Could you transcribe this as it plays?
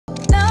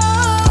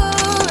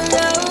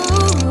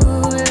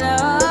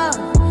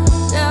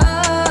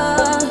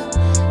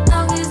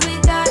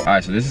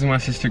Alright, so this is my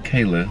sister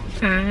Kayla.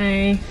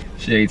 Hi.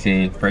 She's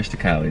 18, fresh to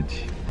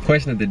college.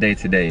 Question of the day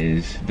today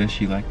is, does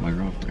she like my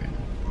girlfriend?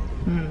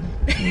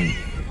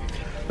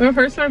 When I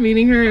first started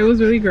meeting her, it was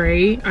really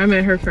great. I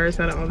met her first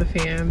out of all the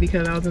fam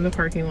because I was in the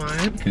parking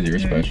lot. Because you're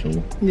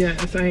special.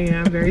 Yes, I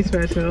am very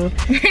special.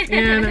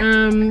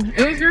 And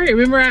it was great.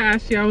 Remember I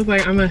asked you, I was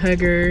like, I'm a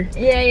hugger.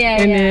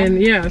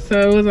 Then so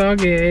it was all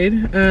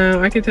good.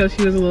 I could tell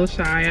she was a little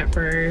shy at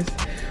first.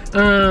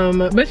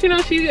 But you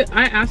know,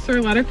 I asked her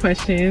a lot of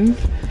questions.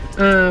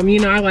 You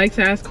know, I like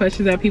to ask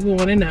questions that people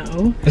want to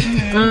know.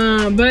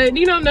 But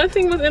you know,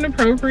 nothing was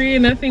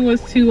inappropriate, nothing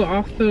was too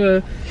off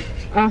the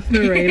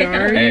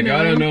radar. Hey, if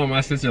y'all don't know,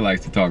 my sister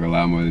likes to talk a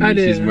lot more than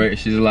me.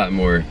 She's a lot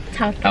more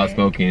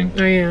outspoken.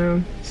 I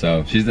am.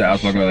 So she's the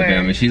outspoken of the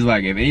family. She's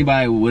like, if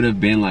anybody would have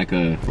been like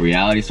a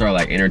reality star,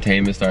 like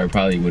entertainment star, it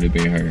probably would have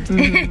been her.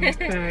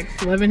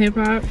 Facts. Loving hip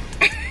hop.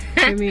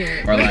 Hit me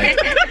up. Or like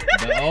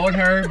the old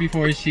her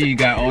before she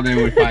got older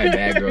and would fight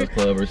Bad Girls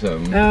Club or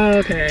something.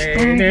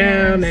 Okay.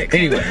 Now next.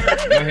 Anyway,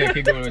 go ahead,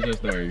 keep going with your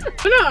story.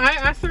 But no, I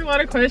asked her a lot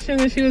of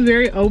questions and she was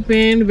very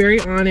open, very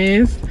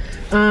honest.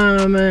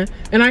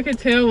 And I could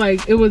tell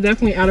like it was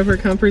definitely out of her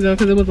comfort zone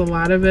because it was a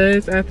lot of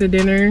us at the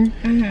dinner.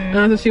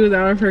 So she was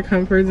out of her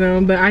comfort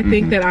zone, but I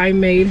think that I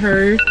made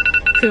her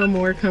feel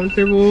more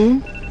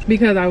comfortable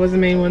because I was the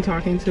main one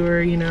talking to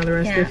her. You know, the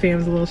rest of the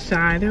fam's a little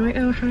shy. They're like,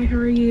 oh, hi, how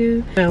are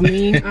you?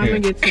 Me, I'm gonna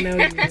get to know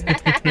you.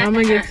 I'm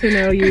gonna get to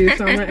know you,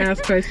 so I'm gonna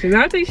ask questions.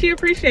 I think she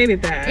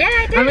appreciated that. Yeah,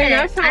 I did. I mean,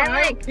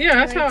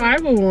 that's how I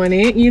would want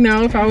it. You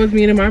know, if I was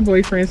meeting my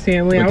boyfriend's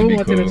family, I would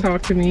want them to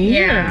talk to me.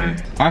 Yeah.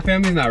 Our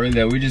family's not really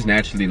that. We're just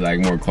naturally like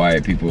more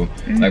quiet people.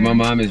 Like my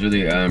mom is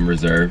really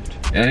reserved.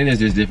 And I think there's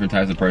just different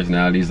types of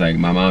personalities. Like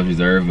my mom's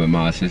reserved, but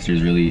my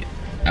sister's really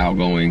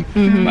outgoing.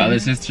 My other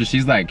sister,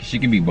 she's like, she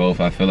can be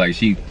both. I feel like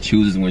she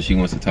chooses when she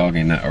wants to talk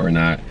and not, or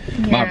not.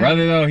 My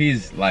brother though,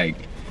 he's like,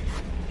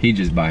 he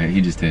just to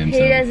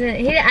himself.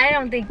 I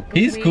don't think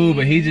he's cool,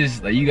 but he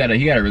just like, he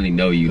gotta really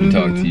know you to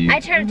talk to you. I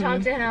tried to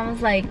talk to him. I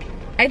was like,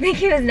 I think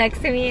he was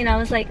next to me and I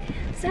was like,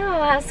 so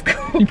how's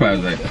school? He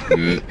probably was like,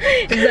 good.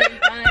 It's like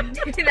fun.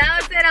 That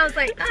was it. I was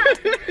like, oh,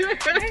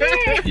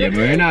 okay. Yeah, but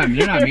you're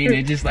not mean.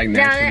 They just like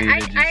naturally.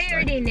 I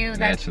already knew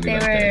that they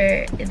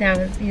were. Like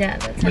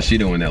That's but she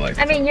the one that likes.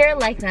 I mean, you're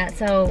like that,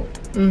 so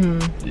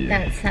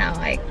that's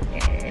how it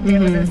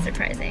wasn't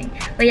surprising.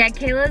 But yeah,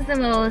 Kayla's the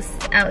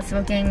most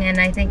outspoken, and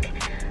I think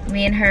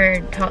me and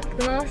her talk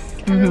the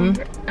most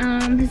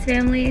of his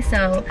family,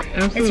 so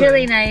it's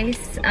really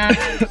nice.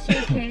 She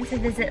came to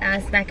visit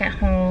us back at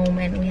home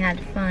and we had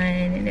fun,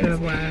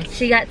 and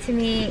she got to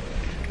meet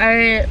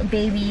our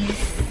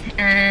babies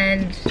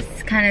and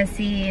just kind of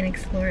see and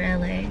explore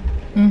LA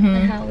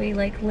and how we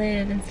like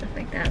live and stuff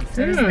like that,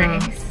 so it was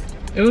nice.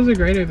 It was a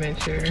great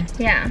adventure.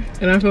 Yeah.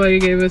 And I feel like it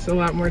gave us a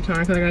lot more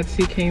time because I got to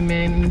see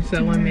Cayman in his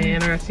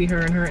element. I got to see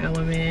her in her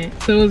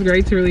element. So it was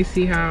great to really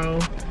see how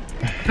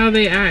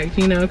they act,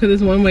 you know, because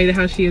it's one way to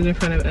how she is in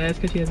front of us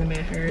because she hasn't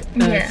met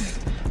us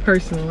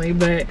personally,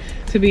 but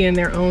to be in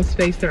their own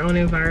space, their own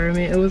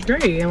environment, it was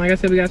great. And like I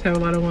said, we got to have a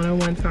lot of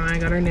one-on-one time.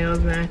 Got our nails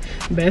done.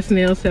 Best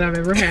nail set I've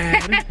ever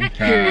had.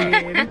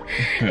 Period.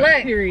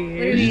 Look,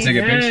 period. You took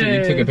a picture?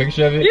 You took a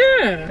picture of it?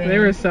 Yeah, they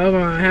were so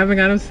long. I haven't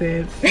got them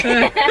since. You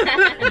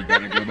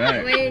gotta go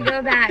back. Way to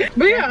go back.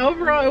 But yeah,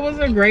 overall it was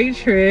a great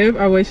trip.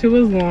 I wish it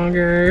was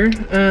longer.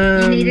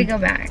 You need to go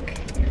back.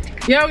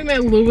 Yeah, we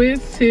met Louis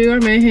too. I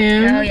met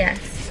him. Oh yes.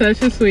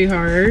 Such a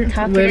sweetheart.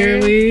 Talkative.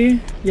 Literally.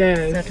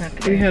 Yes.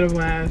 So we had a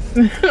blast.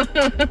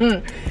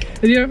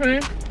 Did you have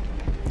fun?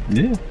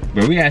 Yeah.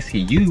 But we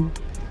asking you,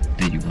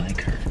 do you like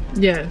her?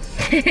 Yes.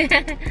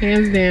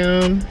 Hands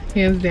down.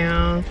 Hands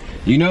down.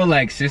 You know,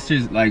 like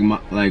sisters, like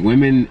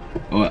women,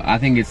 well, I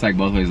think it's like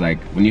both ways.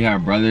 Like when you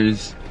have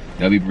brothers,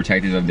 they'll be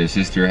protective of their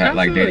sister,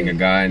 like dating a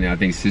guy, and I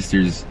think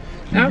sisters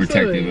be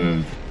protective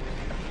of.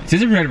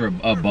 Sisters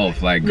protective of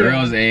both, like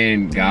girls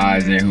and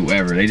guys and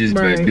whoever. They just,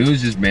 but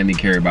dudes just mainly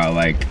care about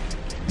like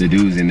the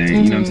dudes in there.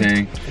 You know what I'm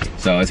saying?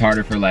 So it's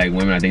harder for like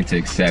women, I think, to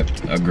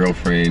accept a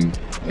girlfriend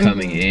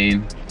coming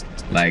in.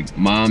 Like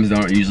moms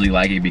don't usually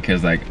like it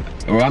because like,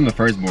 well, I'm the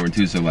firstborn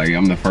too, so like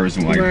I'm the first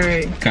one,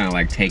 like kind of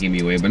like taking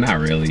me away, but not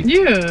really.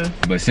 Yeah.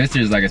 But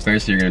sisters, like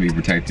especially, are gonna be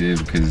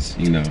protective because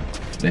you know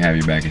they have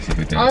your back and stuff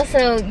like that.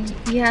 Also,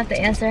 you have to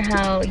answer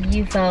how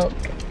you felt.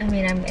 I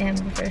mean, I am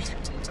the first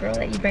girl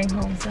that you bring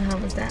home, so how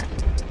was that?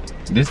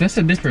 That's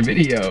a different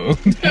video.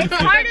 It's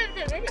part of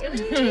the video. What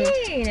do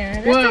you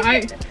mean?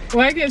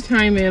 Well, I can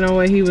chime in on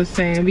what he was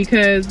saying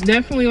because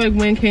definitely like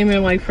when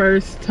Cayman like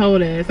first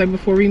told us, like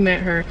before we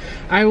met her,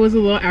 I was a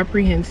little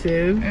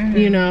apprehensive,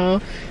 you know,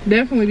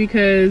 definitely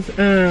because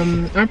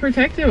I'm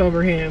protective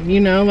over him, you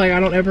know, like I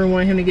don't ever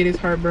want him to get his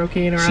heart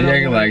broken. Or she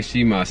acting like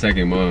she my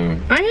second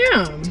mom. I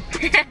am.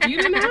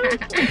 You didn't know?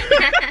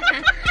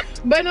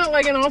 But no,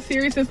 like in all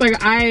seriousness, like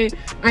I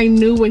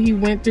knew what he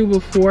went through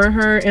before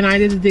her, and I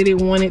just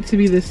didn't want it to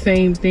be the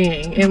same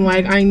thing. And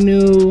like I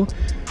knew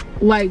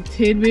like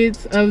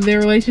tidbits of their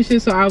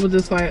relationship, so I was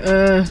just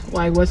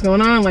like what's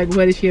going on, like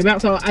what is she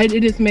about? So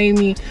it just made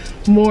me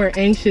more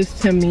anxious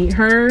to meet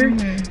her,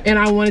 and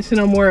I wanted to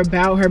know more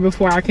about her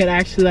before I could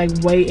actually like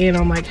weigh in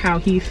on like how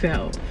he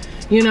felt,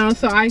 you know.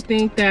 So I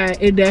think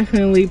that it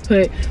definitely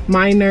put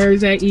my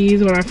nerves at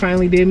ease when I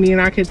finally did meet,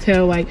 and I could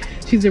tell like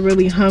she's a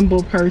really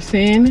humble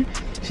person.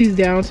 She's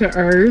down to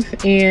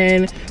earth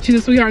and she's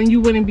a sweetheart, and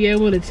you wouldn't be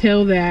able to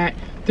tell that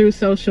through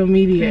social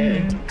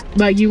media.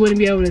 Like you wouldn't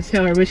be able to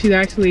tell her, but she's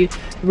actually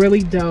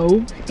really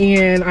dope,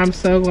 and I'm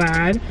so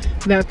glad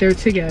that they're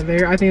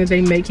together. I think that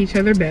they make each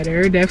other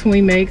better.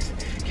 Definitely makes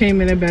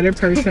Kayman a better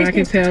person. I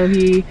can tell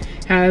he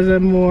has a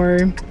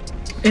more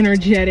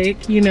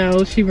energetic, you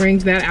know, she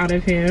brings that out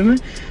of him.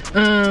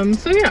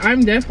 So yeah,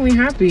 I'm definitely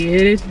happy.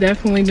 It has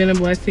definitely been a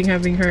blessing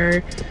having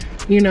her,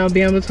 you know,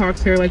 being able to talk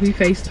to her. Like we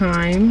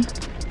FaceTime,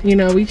 you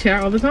know, we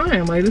chat all the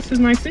time. Like this is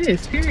my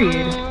sis, period.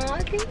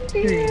 Aww, thank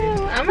you.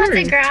 I'm about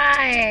to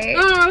cry.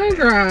 Oh, don't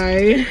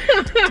cry.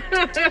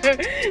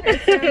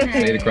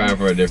 Say to cry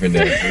for a different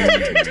day.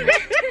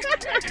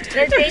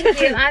 But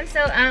thank you. I'm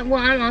so well,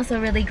 I'm also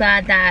really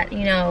glad that,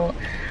 you know,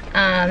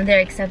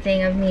 they're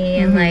accepting of me,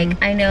 and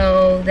like I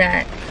know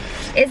that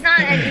it's not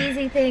an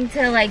easy thing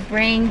to like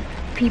bring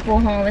people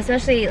home,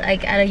 especially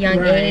like at a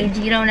young age.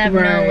 You don't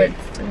ever know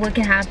what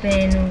can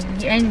happen,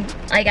 and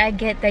like I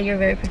get that you're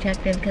very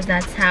protective, because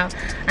that's how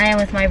I am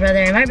with my brother,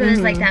 and my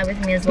brother's like that with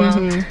me as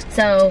well.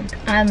 So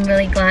I'm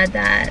really glad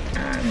that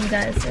you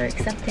guys are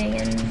accepting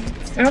and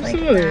stuff like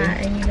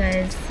that, and you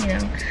guys, you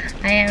know,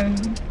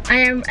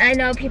 I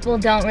know people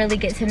don't really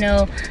get to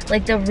know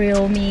like the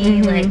real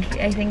me. Like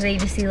I think they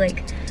just see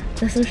like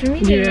the social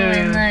media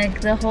and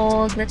like the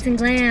whole glitz and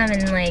glam,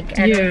 and like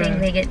I don't think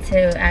they get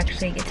to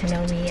actually get to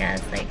know me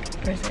as like a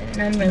person.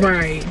 And I'm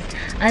really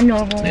a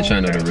normal. They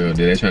trying to know the real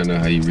deal. They trying to know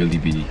how you really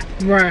be.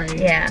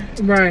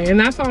 And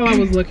that's all I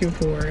was looking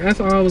for. That's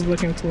all I was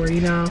looking for,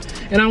 you know.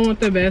 And I want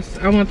the best.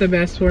 I want the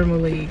best for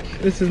Malik.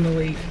 This is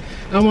Malik.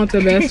 I want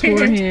the best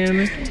for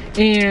him,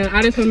 and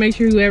I just want to make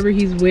sure whoever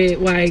he's with,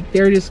 like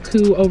they're just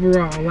cool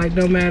overall, like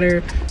no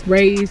matter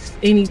race,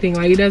 anything,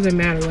 like it doesn't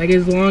matter, like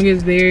as long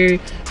as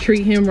they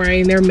treat him right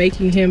and they're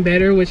making him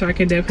better, which I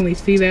can definitely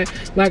see that.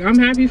 Like I'm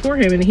happy for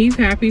him and he's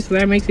happy, so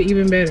that makes it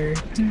even better.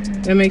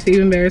 That makes it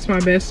even better. It's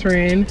my best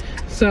friend,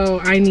 so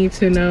I need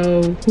to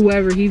know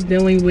whoever he's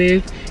dealing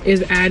with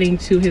is adding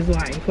to his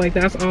life. Like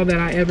that's all that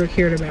I ever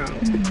cared about.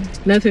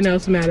 Nothing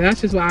else mattered. That's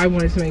just what I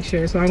wanted to make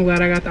sure. So I'm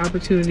glad I got the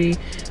opportunity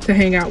to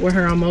hang out with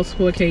her on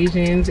multiple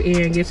occasions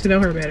and get to know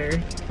her better.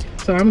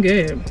 So I'm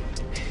good.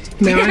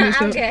 Now I need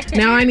to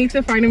now I need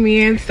to find a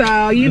man.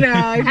 So you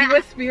know, if you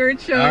were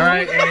spiritual. All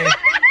right, hey,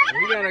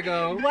 we gotta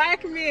go.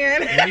 Black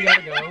man. We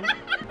gotta go.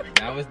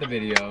 That was the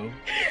video.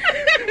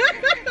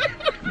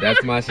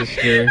 That's my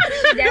sister.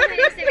 She definitely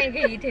needs to make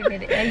a YouTube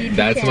video.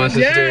 That's my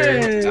sister.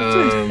 Yes.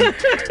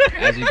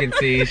 As you can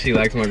see, she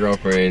likes my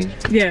girlfriend.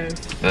 Yes.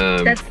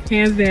 That's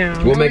hands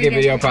down. We'll make a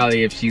video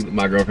probably if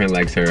my girlfriend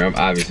likes her.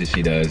 Obviously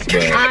she does,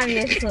 but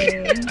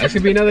obviously that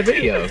should be another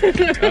video.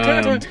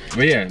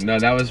 But yeah, no,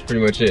 that was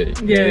pretty much it.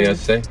 Yeah. Anything else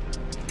to say?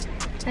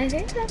 I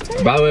think that's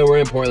it. By the way, we're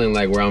in Portland,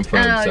 like where I'm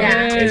from, so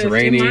it's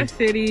rainy. In my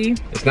city.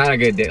 It's not a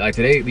good day. Like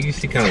today, you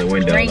see kind of the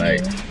window.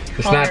 Like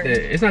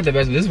it's not the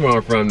best. This is where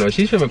I'm from though.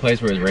 She's from a place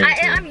where it's raining.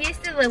 I'm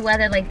used to the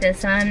weather like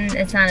this, so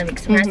it's not a big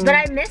surprise. But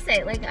I miss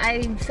it. Like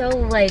I'm so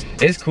like.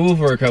 It's cool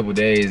for a couple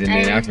days, and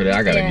then after that,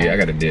 I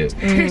gotta dip.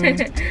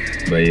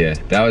 But yeah,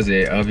 that was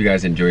it. I hope you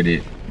guys enjoyed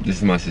it. This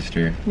is my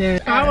sister. Yeah.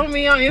 Follow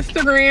me on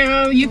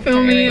Instagram. You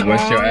feel me?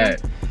 What's your at?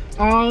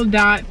 We'll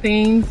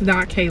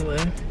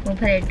all.things.kayla.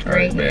 put it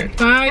right here.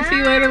 Bye. See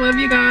you later. Love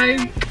you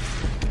guys.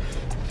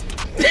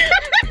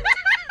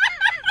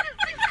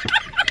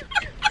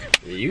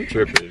 You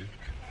tripping.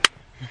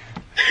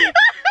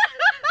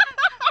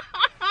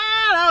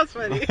 That was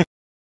funny.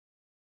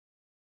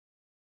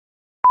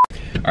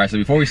 Alright, so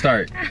before we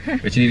start,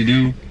 what you need to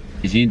do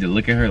is you need to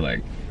look at her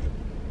like,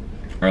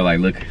 or like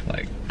look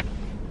like.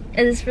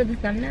 Is this for the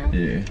thumbnail?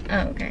 Yeah.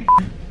 Oh, okay.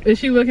 Is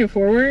she looking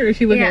forward or is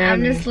she looking at me?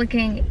 I'm just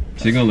looking.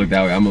 She's gonna look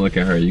that way. I'm gonna look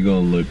at her. You're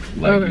gonna look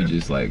like you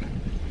just like.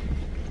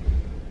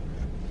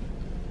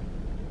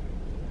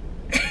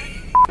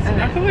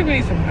 I feel like we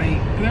need some light.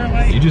 Is there a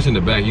light? You just in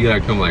the back. You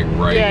gotta come like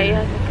right. Yeah, you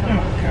have to come.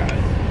 Oh god.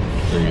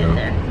 There you go.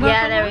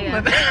 Yeah, there we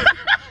go.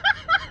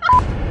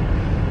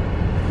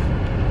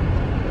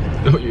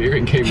 Oh, your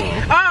earring came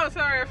off. Oh,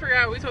 sorry, I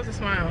forgot. We're supposed to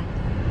smile.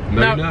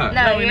 No, you're not.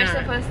 No, you're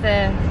supposed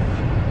to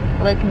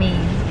look mean.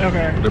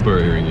 Okay. They put her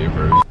earring in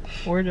first.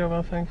 Wardrobe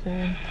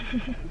malfunction.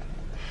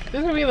 This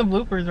is gonna be the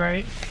bloopers,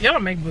 right? Y'all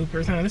don't make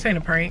bloopers, huh? This ain't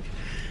a prank.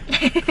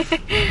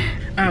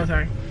 Oh,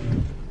 sorry.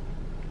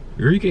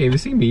 Girl, you can't even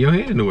see me. Your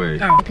hand in the way.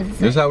 Oh.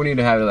 This is how we need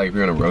to have it, like if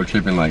we're on a road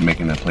trip and like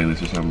making a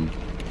playlist or something.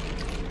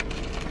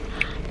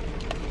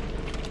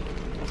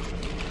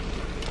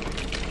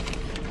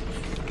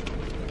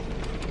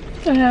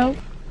 What the hell?